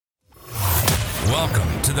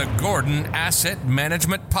Welcome to the Gordon Asset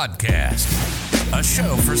Management Podcast, a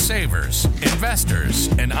show for savers, investors,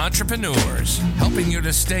 and entrepreneurs, helping you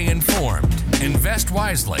to stay informed, invest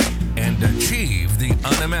wisely, and achieve the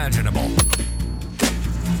unimaginable.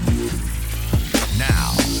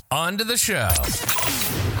 Now, on to the show.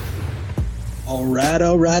 All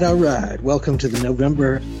right. Welcome to the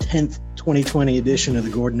November 10th, 2020 edition of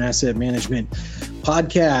the Gordon Asset Management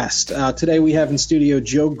Podcast. Today we have in studio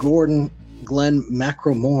Joe Gordon, Glenn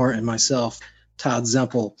McRomore, and myself, Todd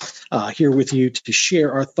Zempel, here with you to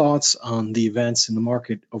share our thoughts on the events in the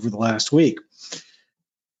market over the last week.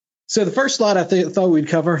 So the first slide I thought we'd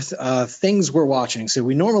cover things we're watching. So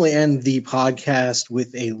we normally end the podcast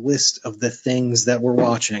with a list of the things that we're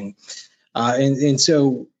watching. And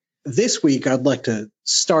so this week I'd like to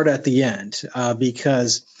start at the end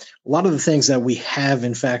because a lot of the things that we have,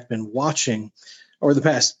 in fact, been watching over the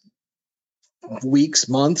past weeks,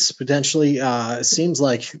 months, potentially, it seems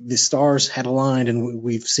like the stars had aligned and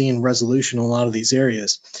we've seen resolution in a lot of these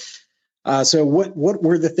areas. So what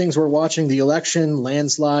were the things we're watching? The election,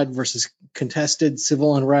 landslide versus contested,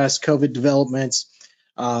 civil unrest, COVID developments,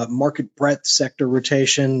 market breadth, sector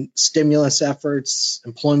rotation, stimulus efforts,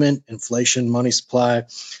 employment, inflation, money supply,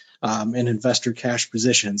 and investor cash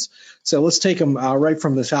positions. So let's take them right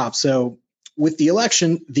from the top. So with the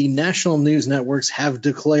election, the national news networks have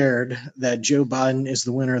declared that Joe Biden is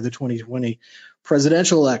the winner of the 2020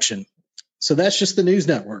 presidential election. So that's just the news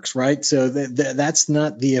networks, right? So that's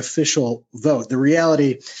not the official vote. The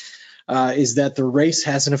reality is that the race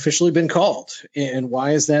hasn't officially been called. And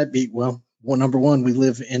why is that? Well, number one, we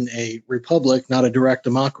live in a republic, not a direct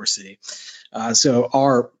democracy. So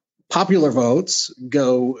our popular votes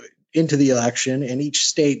go into the election, and each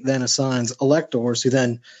state then assigns electors who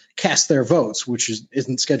then cast their votes, which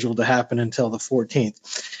isn't scheduled to happen until the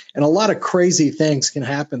 14th. And a lot of crazy things can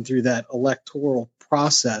happen through that electoral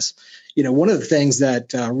process. You know, one of the things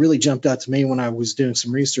that really jumped out to me when I was doing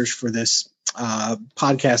some research for this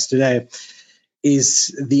podcast today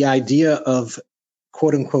is the idea of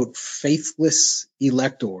quote unquote faithless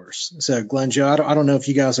electors. So Glenn, Joe, I don't know if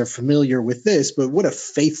you guys are familiar with this, but what a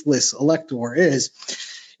faithless elector is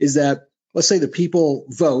that, let's say the people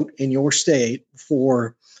vote in your state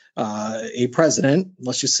for a president.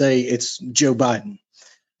 Let's just say it's Joe Biden.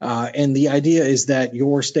 And the idea is that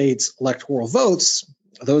your state's electoral votes,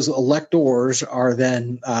 those electors are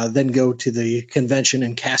then go to the convention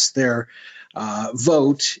and cast their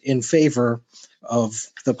vote in favor of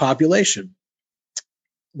the population.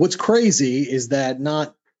 What's crazy is that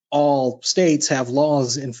not all states have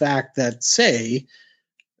laws, in fact, that say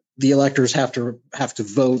the electors have to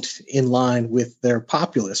vote in line with their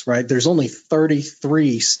populace, right? There's only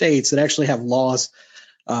 33 states that actually have laws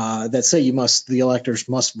that say the electors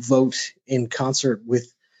must vote in concert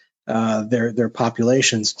with their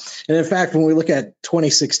populations. And in fact, when we look at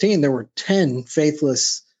 2016, there were 10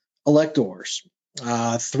 faithless electors.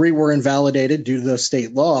 3 were invalidated due to those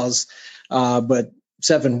state laws, but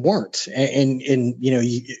 7 weren't. And you know,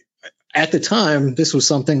 at the time, this was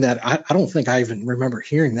something that I don't think I even remember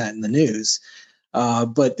hearing that in the news.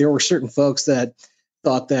 But there were certain folks that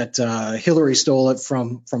thought that Hillary stole it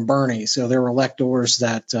from Bernie. So there were electors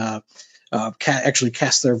that actually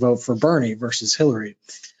cast their vote for Bernie versus Hillary.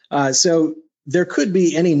 So there could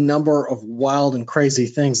be any number of wild and crazy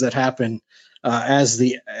things that happen as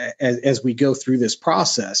we go through this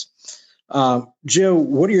process. Joe,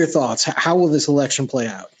 what are your thoughts? How will this election play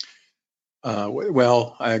out?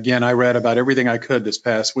 Well, again, I read about everything I could this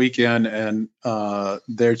past weekend, and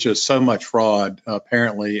there's just so much fraud,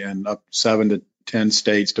 apparently, in up 7 to 10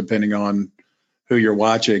 states, depending on who you're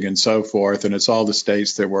watching and so forth. And it's all the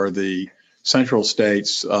states that were the central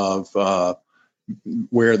states of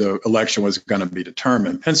where the election was going to be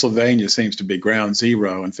determined. Pennsylvania seems to be ground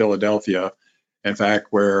zero, in Philadelphia, in fact,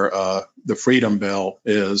 where the Freedom Bill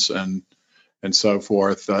is and so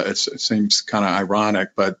forth. It seems kind of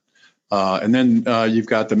ironic, but and then you've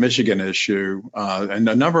got the Michigan issue, and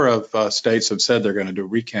a number of states have said they're going to do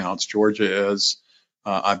recounts. Georgia is,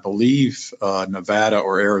 I believe, Nevada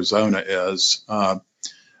or Arizona is.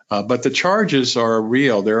 But the charges are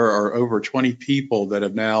real. There are over 20 people that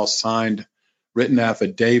have now signed written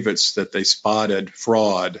affidavits that they spotted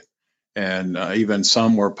fraud, and even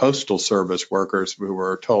some were postal service workers who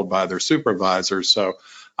were told by their supervisors. So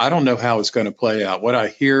I don't know how it's going to play out. What I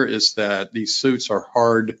hear is that these suits are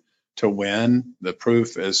hard to win. The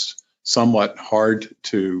proof is somewhat hard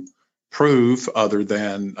to prove, other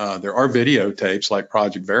than there are videotapes like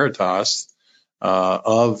Project Veritas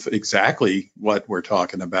of exactly what we're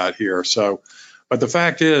talking about here. So, but the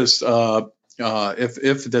fact is,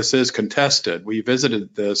 if this is contested, we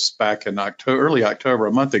visited this back in early October,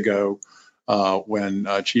 a month ago, when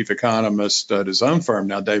chief economist at his own firm,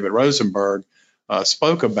 now David Rosenberg,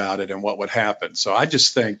 spoke about it and what would happen. So I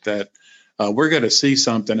just think that we're going to see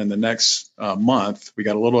something in the next month. We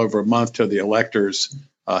got a little over a month till the electors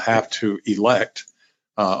have to elect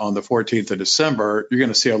on the 14th of December. You're going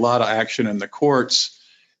to see a lot of action in the courts.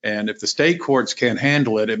 And if the state courts can't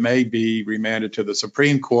handle it, it may be remanded to the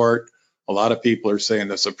Supreme Court. A lot of people are saying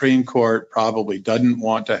the Supreme Court probably doesn't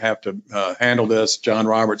want to have to handle this. John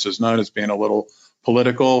Roberts is known as being a little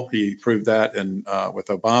political. He proved that with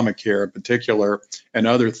Obamacare in particular and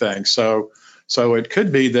other things. So it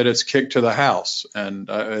could be that it's kicked to the House. And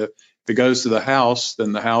if it goes to the House,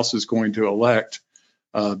 then the House is going to elect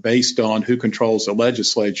based on who controls the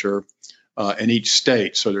legislature in each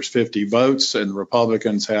state. So there's 50 votes, and the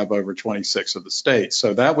Republicans have over 26 of the states.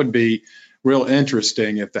 So that would be real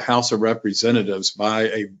interesting if the House of Representatives, by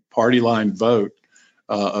a party line vote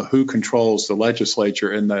of who controls the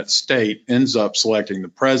legislature in that state, ends up selecting the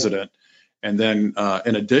president. And then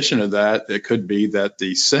in addition to that, it could be that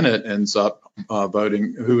the Senate ends up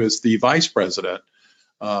voting who is the vice president.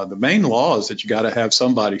 The main law is that you got to have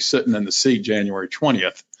somebody sitting in the seat January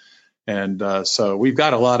 20th. And so we've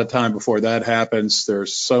got a lot of time before that happens.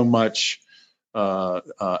 There's so much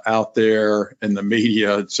out there in the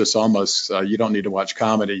media. It's just almost, you don't need to watch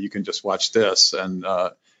comedy. You can just watch this, and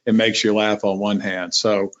it makes you laugh on one hand.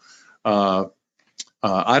 So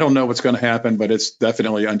I don't know what's going to happen, but it's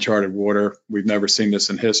definitely uncharted water. We've never seen this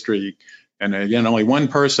in history. And again, only one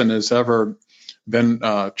person has ever been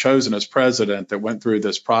chosen as president that went through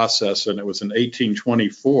this process, and it was in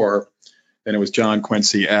 1824, and it was John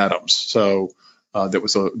Quincy Adams. So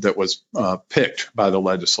that was picked by the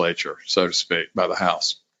legislature, so to speak, by the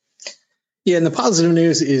House. Yeah, and the positive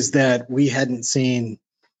news is that we hadn't seen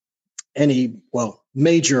any,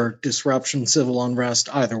 major disruption, civil unrest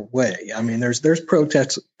either way. I mean, there's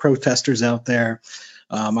protesters out there.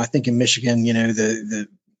 I think in Michigan, the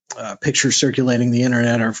pictures circulating the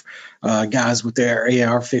internet of guys with their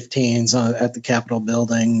AR-15s at the Capitol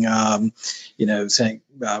building, saying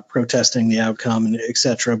protesting the outcome, and et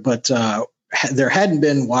cetera. But there hadn't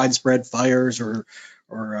been widespread fires or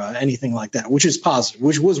anything like that, which is positive,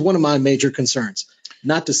 which was one of my major concerns.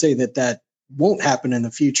 Not to say that won't happen in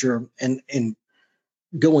the future. And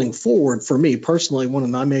going forward, for me personally, one of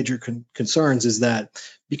my major concerns is that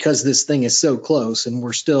because this thing is so close and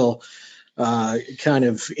we're still kind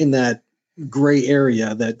of in that gray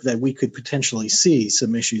area, that we could potentially see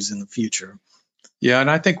some issues in the future. Yeah,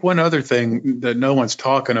 and I think one other thing that no one's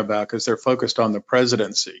talking about, because they're focused on the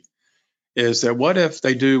presidency, is that what if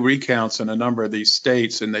they do recounts in a number of these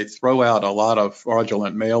states and they throw out a lot of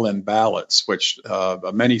fraudulent mail-in ballots, which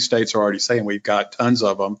many states are already saying we've got tons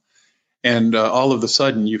of them, and all of a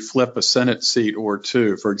sudden you flip a Senate seat or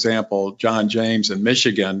two. For example, John James in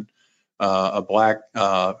Michigan, a black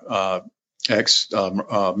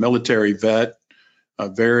ex-military vet, a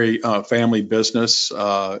very family business.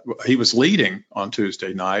 He was leading on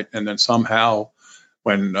Tuesday night, and then somehow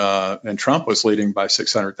and Trump was leading by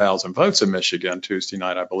 600,000 votes in Michigan Tuesday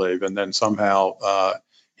night, I believe, and then somehow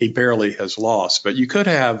he barely has lost. But you could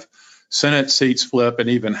have Senate seats flip and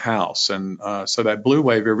even House, and so that blue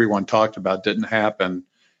wave everyone talked about didn't happen.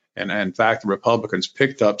 And in fact, the Republicans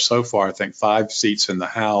picked up so far, I think, 5 seats in the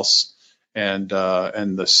House, and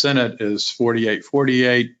the Senate is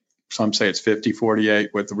 48-48. Some say it's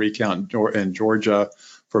 50-48 with the recount in Georgia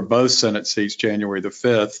for both Senate seats January the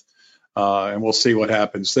 5th. And we'll see what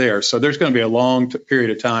happens there. So there's going to be a long period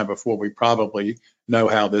of time before we probably know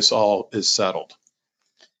how this all is settled.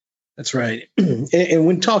 That's right. And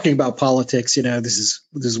when talking about politics, this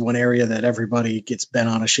is one area that everybody gets bent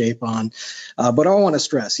out of shape on. But I want to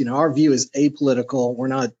stress, our view is apolitical. We're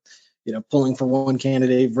not, pulling for one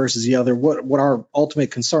candidate versus the other. What our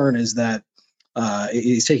ultimate concern is that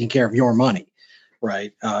he's taking care of your money.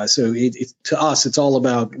 Right. So to us, it's all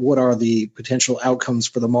about what are the potential outcomes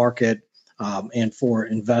for the market and for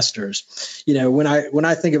investors. When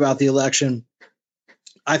I think about the election,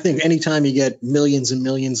 I think anytime you get millions and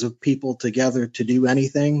millions of people together to do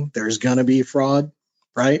anything, there's going to be fraud.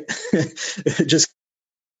 Right. Just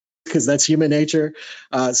because that's human nature.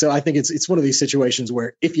 So I think it's one of these situations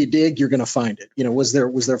where if you dig, you're going to find it. Was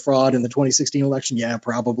there fraud in the 2016 election? Yeah,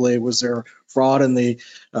 probably. Was there fraud in the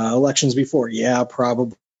elections before? Yeah,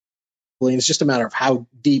 probably. And it's just a matter of how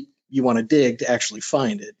deep you want to dig to actually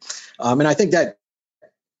find it. And I think that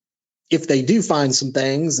if they do find some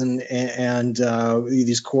things and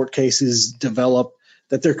these court cases develop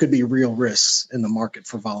that there could be real risks in the market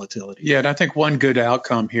for volatility. Yeah, and I think one good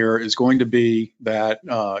outcome here is going to be that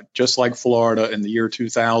just like Florida in the year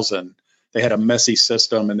 2000, they had a messy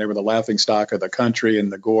system and they were the laughingstock of the country in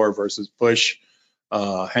the Gore versus Bush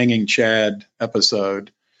hanging Chad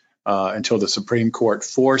episode until the Supreme Court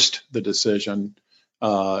forced the decision.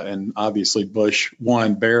 And obviously Bush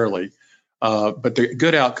won barely. But the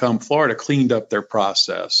good outcome, Florida cleaned up their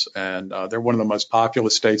process, and they're one of the most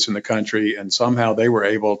populous states in the country. And somehow they were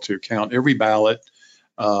able to count every ballot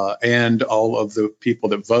and all of the people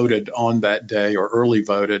that voted on that day or early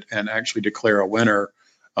voted and actually declare a winner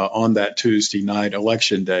on that Tuesday night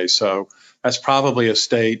election day. So that's probably a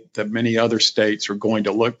state that many other states are going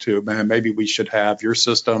to look to. Man, maybe we should have your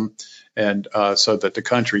system, and so that the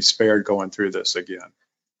country's spared going through this again.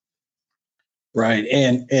 Right.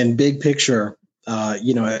 And big picture,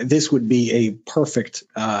 this would be a perfect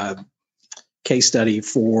case study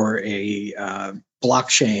for a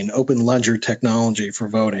blockchain, open ledger technology for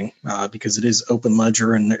voting, because it is open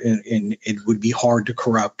ledger and it would be hard to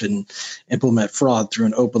corrupt and implement fraud through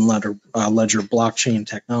an open ledger blockchain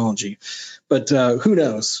technology. But who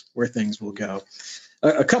knows where things will go.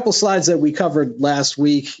 A couple slides that we covered last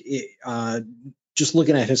week, just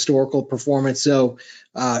looking at historical performance. So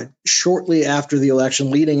shortly after the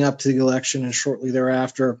election, leading up to the election and shortly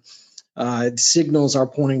thereafter, signals are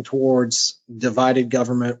pointing towards divided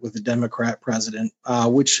government with a Democrat president,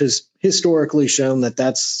 which has historically shown that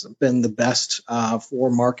that's been the best for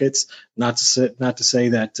markets. Not to say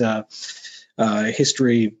that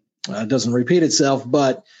history doesn't repeat itself,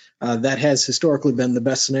 but that has historically been the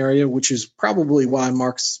best scenario, which is probably why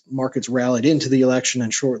markets rallied into the election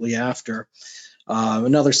and shortly after.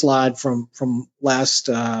 Another slide from last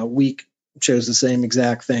week shows the same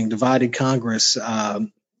exact thing. Divided Congress,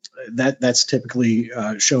 that's typically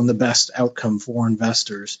shown the best outcome for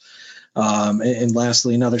investors. And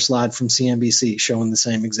lastly, another slide from CNBC showing the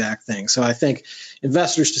same exact thing. So I think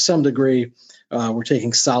investors, to some degree, were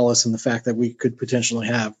taking solace in the fact that we could potentially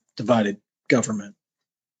have divided government.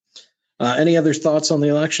 Any other thoughts on the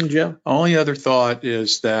election, Joe? Only other thought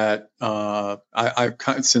is that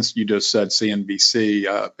since you just said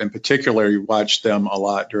CNBC, in particular, you watch them a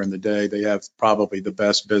lot during the day. They have probably the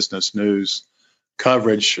best business news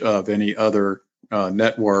coverage of any other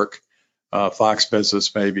network. Fox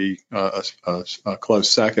Business may be a close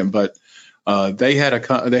second, but they had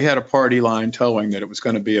a party line towing that it was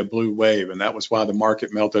going to be a blue wave, and that was why the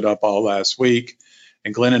market melted up all last week.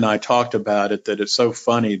 And Glenn and I talked about it, that it's so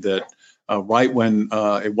funny that right when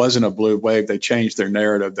it wasn't a blue wave, they changed their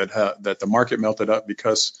narrative that the market melted up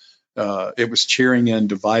because it was cheering in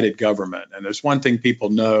divided government. And there's one thing people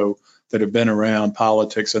know that have been around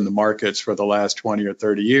politics and the markets for the last 20 or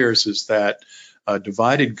 30 years is that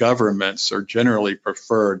divided governments are generally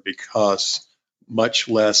preferred because much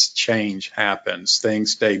less change happens.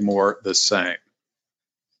 Things stay more the same.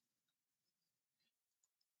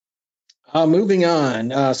 Moving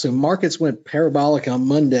on. So markets went parabolic on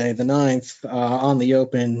Monday, the 9th, on the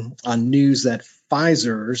open on news that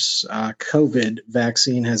Pfizer's COVID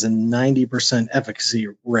vaccine has a 90% efficacy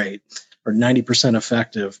rate, or 90%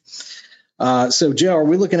 effective. So, Joe, are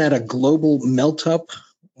we looking at a global melt-up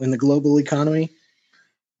in the global economy?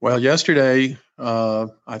 Well, yesterday,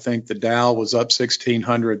 I think the Dow was up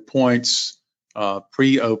 1,600 points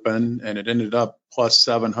pre-open, and it ended up plus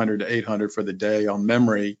 700 to 800 for the day on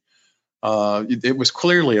memory. It was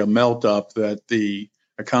clearly a melt-up that the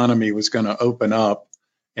economy was going to open up.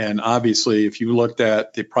 And obviously, if you looked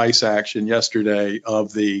at the price action yesterday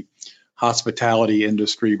of the hospitality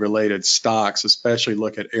industry related stocks, especially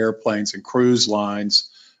look at airplanes and cruise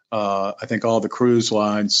lines, I think all the cruise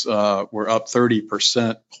lines were up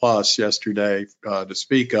 30% plus yesterday to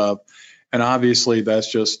speak of. And obviously,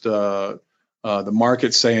 that's just the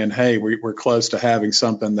market saying, hey, we're close to having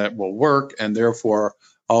something that will work, and therefore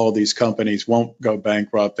all of these companies won't go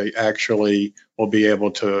bankrupt. They actually will be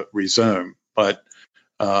able to resume. But,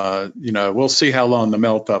 we'll see how long the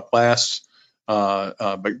melt-up lasts. But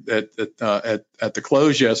at the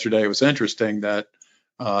close yesterday, it was interesting that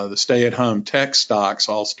the stay-at-home tech stocks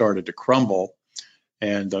all started to crumble.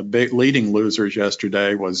 And the big leading losers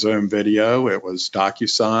yesterday was Zoom Video, it was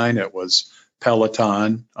DocuSign, it was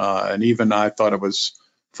Peloton, and even I thought it was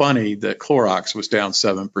funny that Clorox was down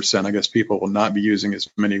 7%. I guess people will not be using as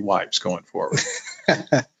many wipes going forward.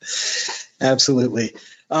 Absolutely.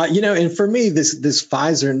 And for me, this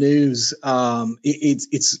Pfizer news,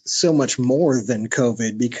 it's so much more than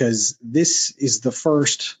COVID, because this is the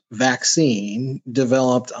first vaccine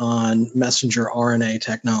developed on messenger RNA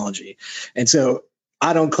technology. And so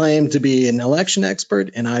I don't claim to be an election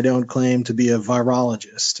expert, and I don't claim to be a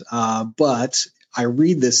virologist, but I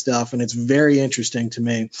read this stuff and it's very interesting to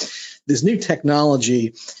me. This new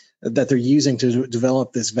technology that they're using to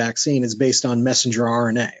develop this vaccine is based on messenger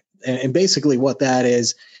RNA. And basically what that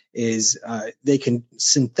is they can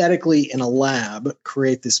synthetically in a lab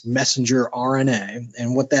create this messenger RNA.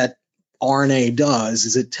 And what that RNA does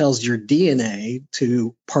is it tells your DNA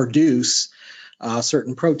to produce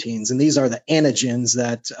certain proteins. And these are the antigens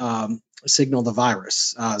that signal the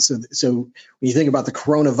virus. So when you think about the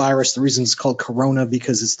coronavirus, the reason it's called corona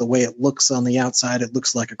because it's the way it looks on the outside. It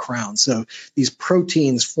looks like a crown. So these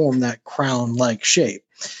proteins form that crown-like shape.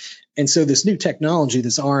 And so this new technology,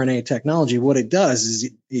 this RNA technology, what it does is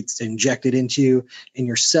it's injected into you, and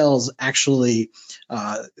your cells actually,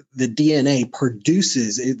 the DNA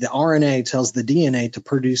produces, the RNA tells the DNA to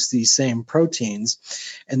produce these same proteins.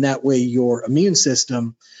 And that way your immune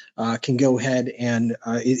system can go ahead and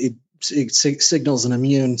it signals an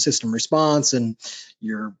immune system response, and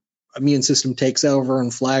your immune system takes over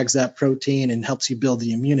and flags that protein and helps you build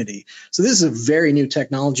the immunity. So this is a very new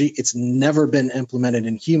technology. It's never been implemented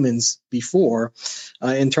in humans before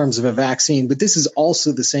in terms of a vaccine, but this is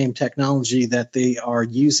also the same technology that they are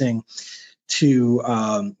using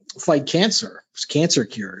to fight cancer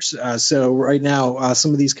cures. So right now,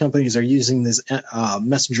 some of these companies are using this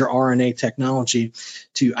messenger RNA technology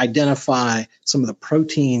to identify some of the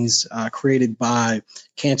proteins created by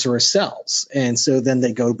cancerous cells. And so then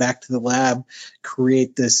they go back to the lab,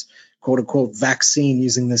 create this quote unquote vaccine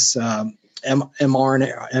using this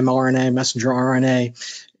mRNA, messenger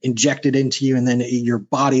RNA, inject it into you, and then your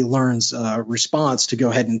body learns a response to go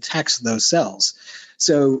ahead and attack those cells.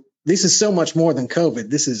 So this is so much more than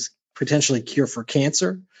COVID. This is potentially a cure for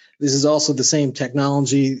cancer. This is also the same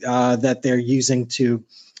technology that they're using to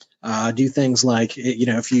do things like,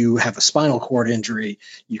 if you have a spinal cord injury,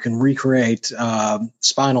 you can recreate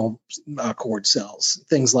spinal cord cells,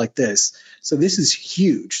 things like this. So this is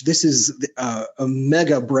huge. This is a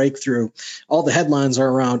mega breakthrough. All the headlines are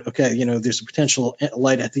around, okay, there's a potential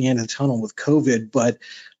light at the end of the tunnel with COVID, but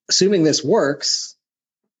assuming this works,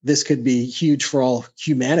 this could be huge for all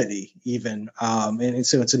humanity even. And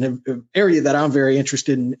so it's an area that I'm very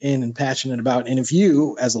interested in and passionate about. And if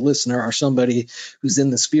you, as a listener, are somebody who's in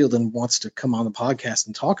this field and wants to come on the podcast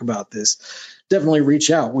and talk about this, definitely reach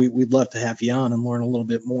out. We'd love to have you on and learn a little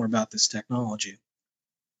bit more about this technology.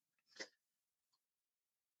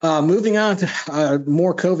 Moving on to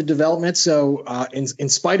more COVID development. So in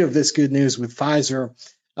spite of this good news with Pfizer,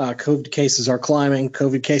 COVID cases are climbing.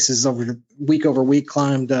 COVID cases over week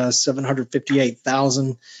climbed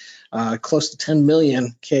 758,000, close to 10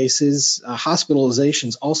 million cases.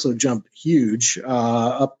 Hospitalizations also jumped huge,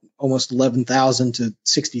 up almost 11,000 to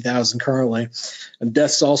 60,000 currently. And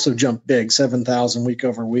deaths also jumped big, 7,000 week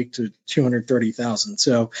over week to 230,000.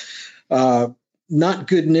 So not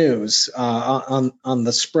good news on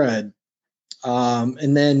the spread.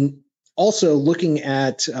 And then also looking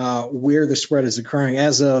at where the spread is occurring,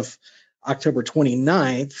 as of October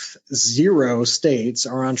 29th, 0 states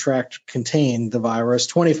are on track to contain the virus.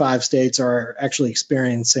 25 states are actually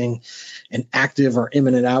experiencing an active or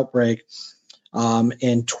imminent outbreak,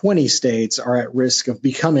 and 20 states are at risk of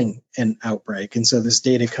becoming an outbreak. And so this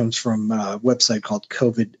data comes from a website called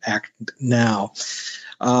COVID Act Now.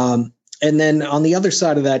 And then on the other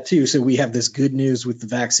side of that too, so we have this good news with the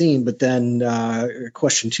vaccine, but then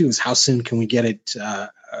question 2 is how soon can we get it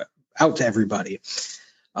out to everybody?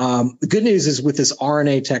 The good news is with this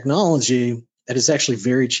RNA technology, that is actually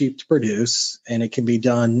very cheap to produce, and it can be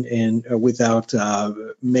done without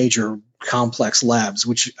major complex labs,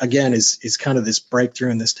 which again is kind of this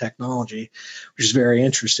breakthrough in this technology, which is very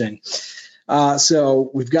interesting.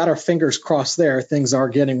 So we've got our fingers crossed there. Things are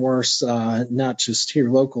getting worse, not just here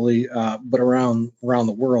locally, but around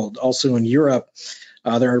the world. Also in Europe,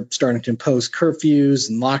 they're starting to impose curfews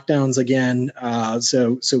and lockdowns again.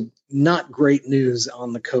 So not great news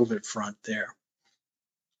on the COVID front there.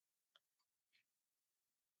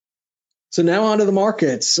 So now onto the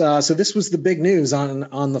markets. So this was the big news on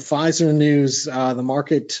the Pfizer news. The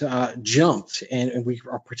market jumped, and we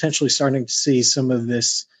are potentially starting to see some of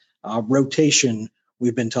this rotation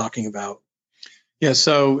we've been talking about. Yeah,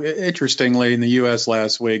 so interestingly, in the U.S.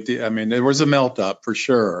 last week, there was a melt up for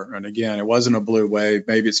sure. And again, it wasn't a blue wave.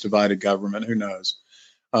 Maybe it's divided government. Who knows?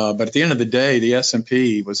 But at the end of the day, the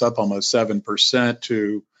S&P was up almost 7%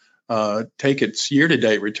 to take its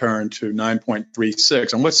year-to-date return to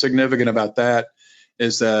 9.36. And what's significant about that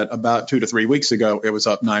is that about 2 to 3 weeks ago, it was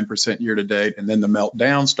up 9% year-to-date. And then the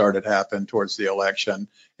meltdown started happening towards the election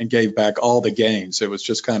and gave back all the gains. It was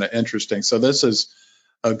just kind of interesting. So this is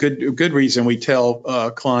a good reason we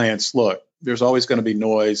tell clients, look, there's always going to be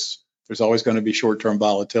noise. There's always going to be short-term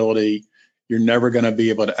volatility. you're never going to be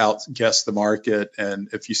able to outguess the market. And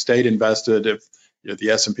if you stayed invested, if the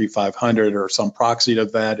S&P 500 or some proxy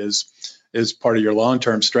of that is part of your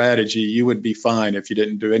long-term strategy, you would be fine if you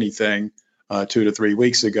didn't do anything 2 to 3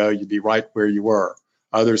 weeks ago. You'd be right where you were.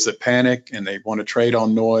 Others that panic and they want to trade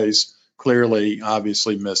on noise clearly,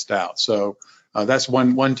 obviously missed out. So that's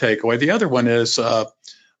one takeaway. The other one is the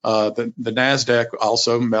NASDAQ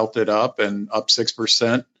also melted up and up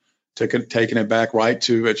 6%, taking it back right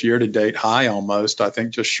to its year-to-date high almost, I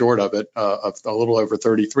think just short of it, of a little over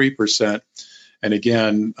 33%. And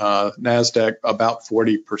again, NASDAQ, about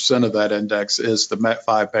 40% of that index is the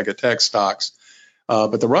 5 mega tech stocks.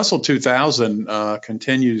 But the Russell 2000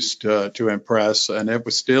 continues to impress, and it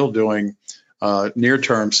was still doing near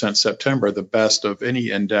term since September, the best of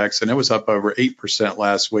any index, and it was up over 8%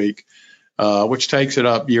 last week, which takes it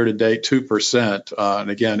up year to date 2%. And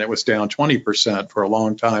again, it was down 20% for a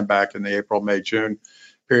long time back in the April, May, June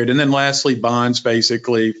period. And then lastly, bonds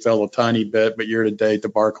basically fell a tiny bit, but year to date, the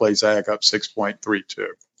Barclays Ag up 6.32.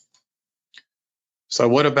 So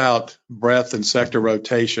what about breadth and sector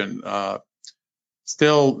rotation?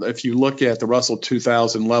 Still, if you look at the Russell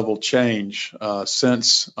 2000 level change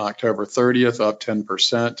since October 30th, up 10%,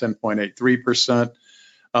 10.83%.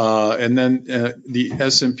 And then the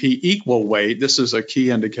S&P equal weight, this is a key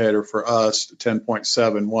indicator for us,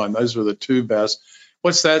 10.71. Those are the two best.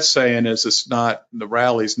 What's that saying is the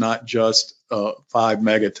rally's not just 5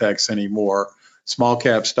 mega techs anymore. Small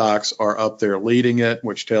cap stocks are up there leading it,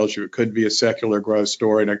 which tells you it could be a secular growth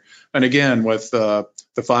story. And again, with the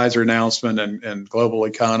Pfizer announcement and global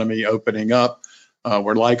economy opening up,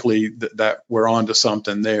 we're likely that we're on to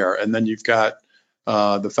something there. And then you've got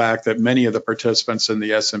the fact that many of the participants in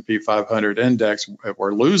the S&P 500 index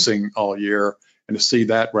were losing all year, and to see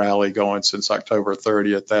that rally going since October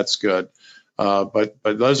 30th, that's good. But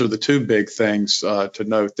those are the two big things to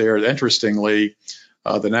note there. Interestingly,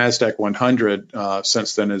 the NASDAQ 100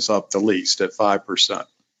 since then is up the least at 5%.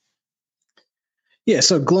 Yeah.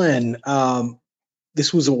 So Glenn,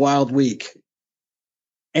 this was a wild week.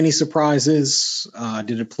 Any surprises?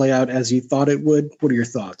 Did it play out as you thought it would? What are your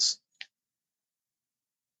thoughts?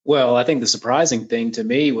 Well, I think the surprising thing to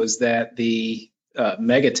me was that the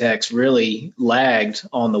megatechs really lagged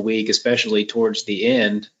on the week, especially towards the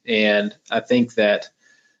end. And I think that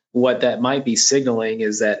what that might be signaling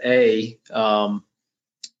is that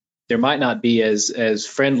there might not be as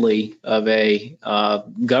friendly of a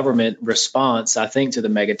government response, I think, to the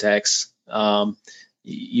megatechs.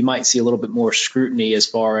 You might see a little bit more scrutiny as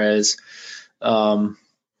far as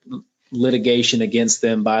litigation against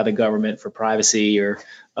them by the government for privacy or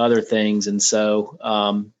other things. And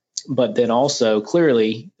so, but then also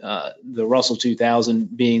clearly the Russell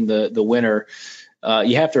 2000 being the winner,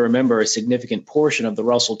 you have to remember a significant portion of the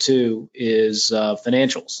Russell 2 is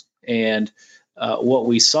financials. And what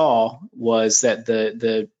we saw was that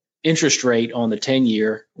the interest rate on the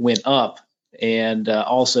 10-year went up, and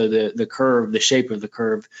also the curve, the shape of the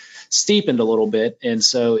curve steepened a little bit. And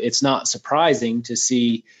so it's not surprising to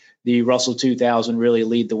see the Russell 2000 really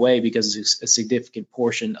lead the way, because a significant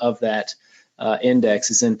portion of that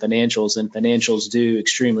index is in financials, and financials do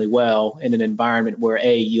extremely well in an environment where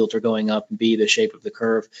A, yields are going up, and B, the shape of the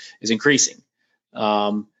curve is increasing.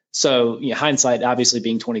 So hindsight obviously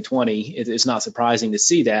being 2020, it's not surprising to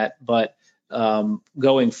see that. But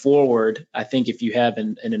going forward, I think if you have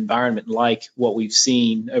an environment like what we've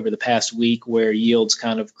seen over the past week, where yields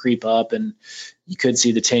kind of creep up, and you could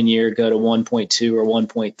see the 10-year go to 1.2 or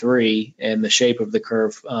 1.3, and the shape of the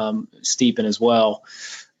curve steepen as well,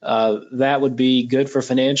 that would be good for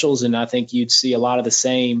financials. And I think you'd see a lot of the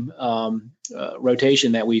same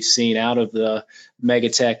rotation that we've seen out of the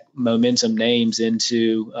megatech momentum names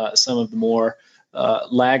into some of the more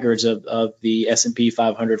laggards of the S&P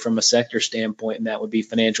 500 from a sector standpoint, and that would be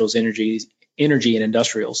financials, energy, and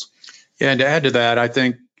industrials. Yeah, and to add to that, I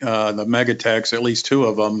think the megatechs, at least two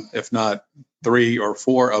of them, if not 3 or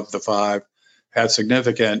 4 of the 5, had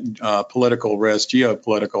significant political risk,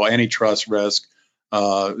 geopolitical, antitrust risk.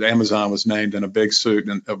 Amazon was named in a big suit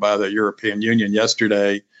by the European Union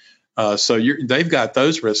yesterday. So they've got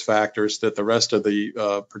those risk factors that the rest of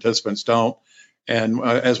the participants don't. And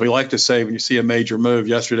as we like to say, when you see a major move,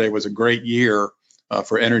 yesterday was a great year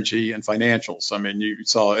for energy and financials. I mean, you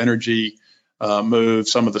saw energy move.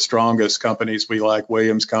 Some of the strongest companies we like,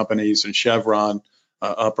 Williams Companies and Chevron,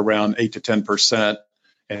 up around 8 to 10%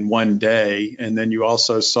 in one day. And then you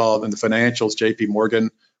also saw in the financials, JP Morgan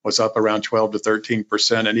was up around 12 to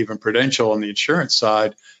 13%, and even Prudential on the insurance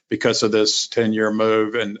side, because of this 10-year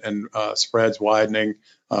move and spreads widening,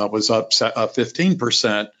 was up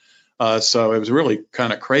 15%. So it was really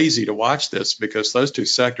kind of crazy to watch this because those two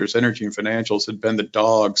sectors, energy and financials, had been the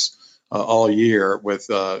dogs all year with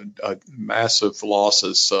massive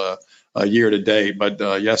losses year to date. But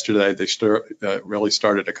yesterday they really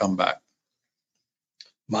started to come back.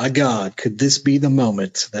 My God, could this be the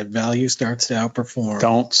moment that value starts to outperform?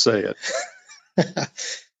 Don't say it. I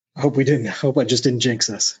hope I just didn't jinx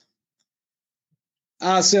us.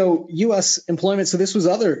 So U.S. employment. So this was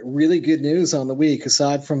other really good news on the week,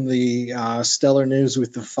 aside from the stellar news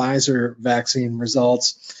with the Pfizer vaccine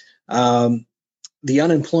results. The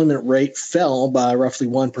unemployment rate fell by roughly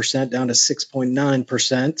 1% down to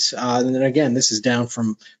 6.9%. And then again, this is down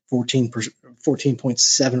from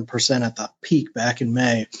 14.7% at the peak back in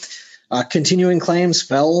May. Continuing claims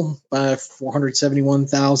fell by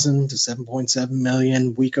 471,000 to 7.7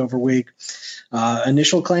 million week over week.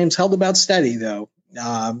 Initial claims held about steady though.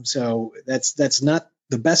 So that's not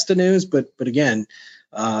the best of news, but again,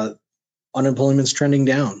 unemployment's trending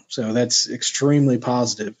down. So that's extremely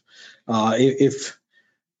positive. If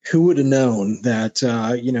who would have known that,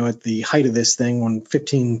 at the height of this thing, when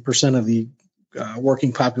 15% of the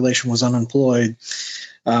working population was unemployed,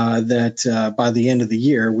 that by the end of the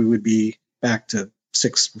year, we would be back to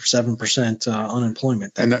 6 or 7%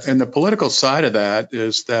 unemployment. And the political side of that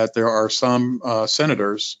is that there are some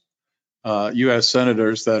senators, U.S.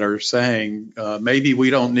 senators, that are saying maybe we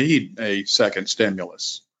don't need a second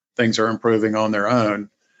stimulus. Things are improving on their own.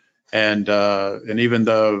 And even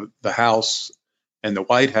though the House and the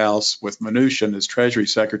White House, with Mnuchin as Treasury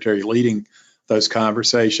Secretary leading those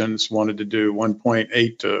conversations, wanted to do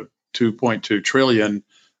 1.8 to 2.2 trillion,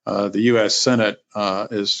 the U.S. Senate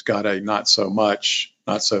has got a not so much,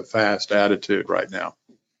 not so fast attitude right now.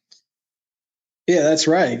 Yeah, that's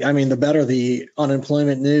right. I mean, the better the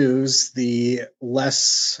unemployment news, the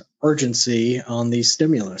less urgency on the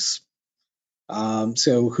stimulus.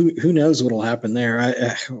 So who knows what will happen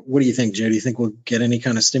there? What do you think, Joe? Do you think we'll get any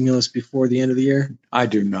kind of stimulus before the end of the year? I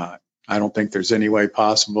do not. I don't think there's any way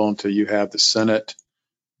possible until you have the Senate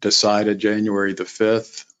decided January the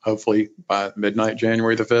 5th, hopefully by midnight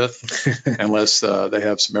January the 5th, unless they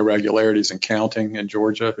have some irregularities in counting in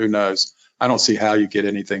Georgia. Who knows? I don't see how you get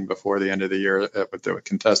anything before the end of the year with the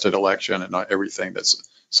contested election and everything that's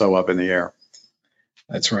so up in the air.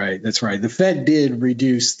 That's right. The Fed did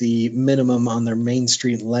reduce the minimum on their Main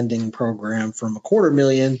Street lending program from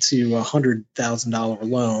 $250,000 to $100,000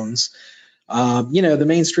 loans. The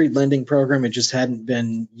Main Street lending program, it just hadn't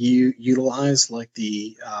been utilized like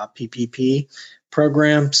the PPP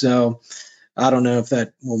program. So I don't know if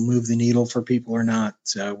that will move the needle for people or not.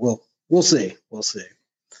 So we'll see.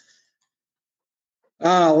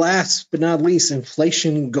 Last but not least,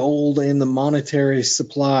 inflation, gold, and the monetary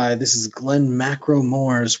supply. This is Glenn Macro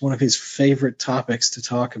Moore's one of his favorite topics to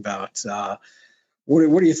talk about. What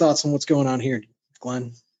are your thoughts on what's going on here,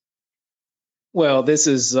 Glenn? Well, this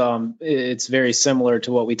is it's very similar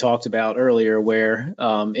to what we talked about earlier, where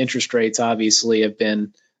interest rates obviously have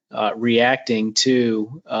been reacting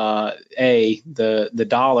to the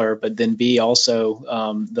dollar, but then B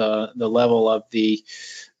also the level of the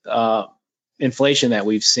inflation that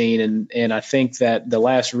we've seen, and I think that the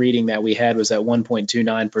last reading that we had was at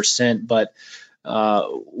 1.29%. But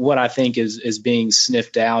what I think is being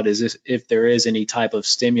sniffed out is if there is any type of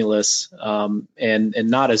stimulus, and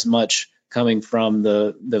not as much coming from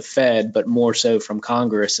the Fed, but more so from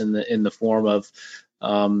Congress in the form of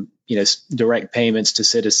direct payments to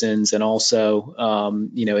citizens and also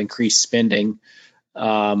increased spending.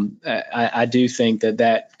 I do think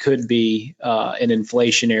that could be an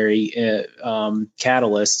inflationary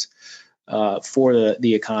catalyst for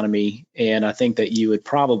the economy, and I think that you would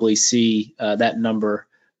probably see that number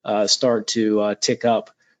start to tick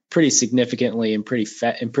up pretty significantly and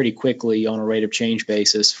pretty quickly on a rate of change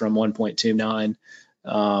basis from 1.29.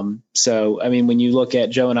 So, I mean, when you look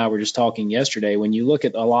at, Joe and I were just talking yesterday, when you look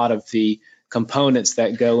at a lot of the components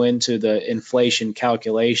that go into the inflation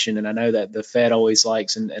calculation, and I know that the Fed always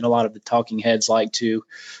likes, and a lot of the talking heads like to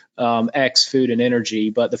X food and energy,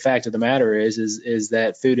 but the fact of the matter is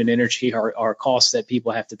that food and energy are costs that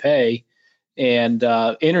people have to pay, and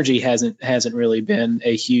energy hasn't really been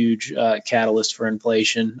a huge catalyst for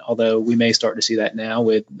inflation, although we may start to see that now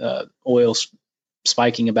with oil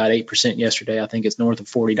spiking about 8% yesterday. I think it's north of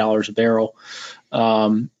 $40 a barrel.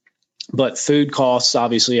 But food costs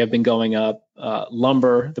obviously have been going up.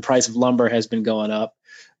 The price of lumber has been going up.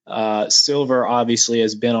 Silver obviously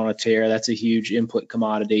has been on a tear. That's a huge input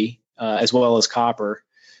commodity, as well as copper.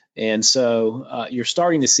 And so you're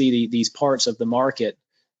starting to see these parts of the market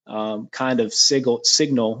kind of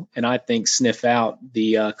signal and I think sniff out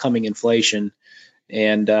the coming inflation.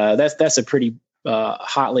 And that's a pretty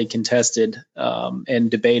hotly contested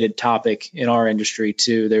and debated topic in our industry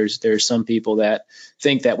too. There's some people that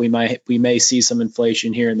think that we may see some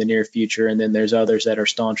inflation here in the near future, and then there's others that are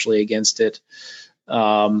staunchly against it.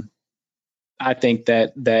 I think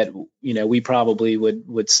that we probably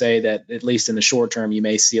would say that at least in the short term you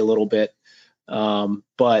may see a little bit,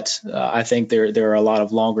 but I think there are a lot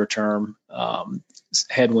of longer term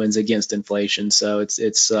headwinds against inflation. So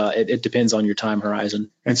it depends on your time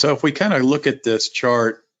horizon. And so if we kind of look at this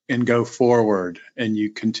chart and go forward, and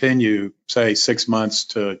you continue, say, 6 months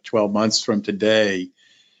to 12 months from today,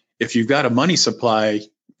 if you've got a money supply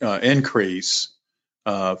increase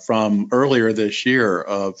from earlier this year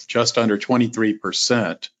of just under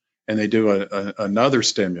 23%, and they do another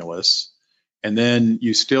stimulus, and then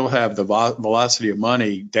you still have the velocity of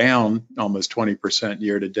money down almost 20%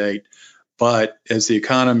 year to date. But as the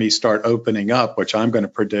economy start opening up, which I'm going to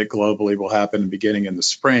predict globally will happen beginning in the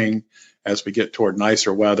spring, as we get toward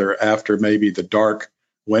nicer weather after maybe the dark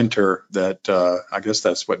winter that I guess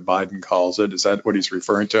that's what Biden calls it. Is that what he's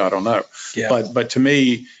referring to? I don't know. Yeah. But to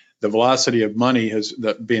me, the velocity of money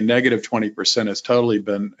being negative 20% has totally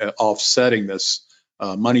been offsetting this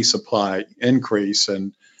money supply increase,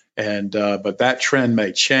 but that trend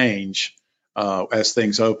may change as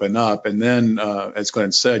things open up, and then as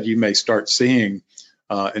Glenn said, you may start seeing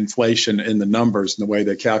inflation in the numbers and the way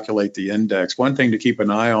they calculate the index. One thing to keep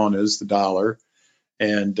an eye on is the dollar,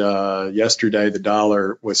 and yesterday the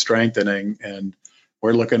dollar was strengthening, and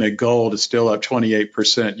we're looking at gold is still up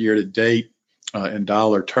 28% year to date. In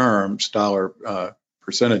dollar terms, dollar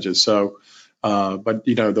percentages. So, but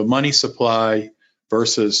the money supply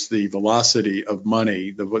versus the velocity of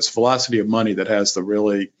money, it's velocity of money that has the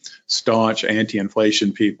really staunch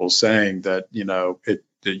anti-inflation people saying that that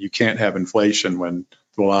you can't have inflation when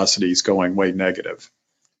velocity is going way negative.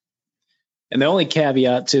 And the only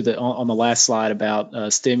caveat to on the last slide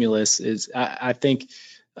about stimulus is I think.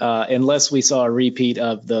 Unless we saw a repeat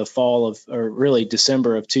of the fall of, or really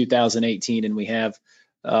December of 2018, and we have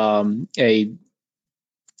a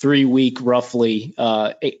 3-week roughly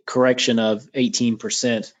correction of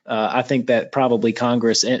 18%, I think that probably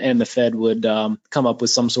Congress and the Fed would come up with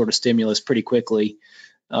some sort of stimulus pretty quickly,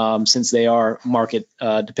 since they are market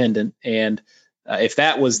dependent. And if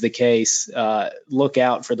that was the case, look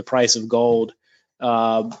out for the price of gold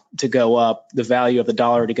to go up, the value of the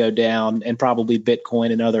dollar to go down, and probably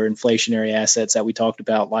Bitcoin and other inflationary assets that we talked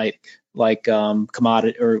about, like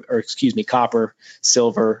commodity or copper,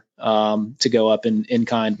 silver, to go up in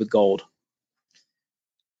kind with gold.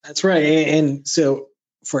 That's right. And so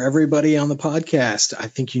for everybody on the podcast, I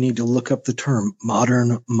think you need to look up the term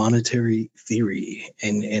modern monetary theory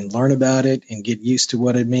and learn about it and get used to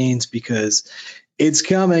what it means, because it's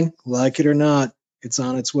coming, like it or not. It's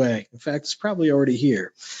on its way. In fact, it's probably already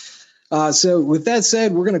here. So with that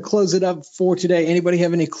said, we're going to close it up for today. Anybody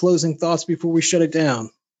have any closing thoughts before we shut it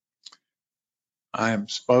down? I am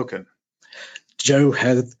spoken. Joe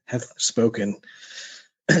hath spoken.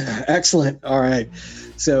 Excellent. All right.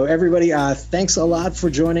 So everybody, thanks a lot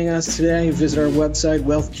for joining us today. Visit our website,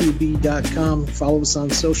 wealthqb.com. Follow us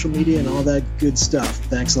on social media and all that good stuff.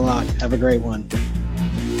 Thanks a lot. Have a great one.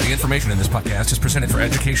 The information in this podcast is presented for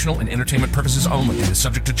educational and entertainment purposes only and is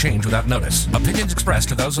subject to change without notice. Opinions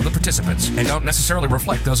expressed are those of the participants and don't necessarily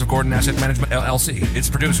reflect those of Gordon Asset Management, LLC, its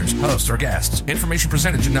producers, hosts, or guests. Information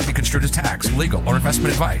presented should not be construed as tax, legal, or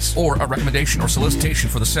investment advice, or a recommendation or solicitation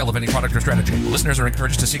for the sale of any product or strategy. Listeners are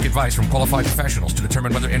encouraged to seek advice from qualified professionals to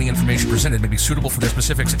determine whether any information presented may be suitable for their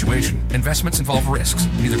specific situation. Investments involve risks.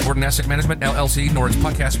 Neither Gordon Asset Management, LLC, nor its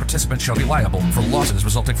podcast participants shall be liable for losses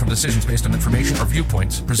resulting from decisions based on information or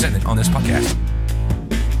viewpoints presented on this podcast.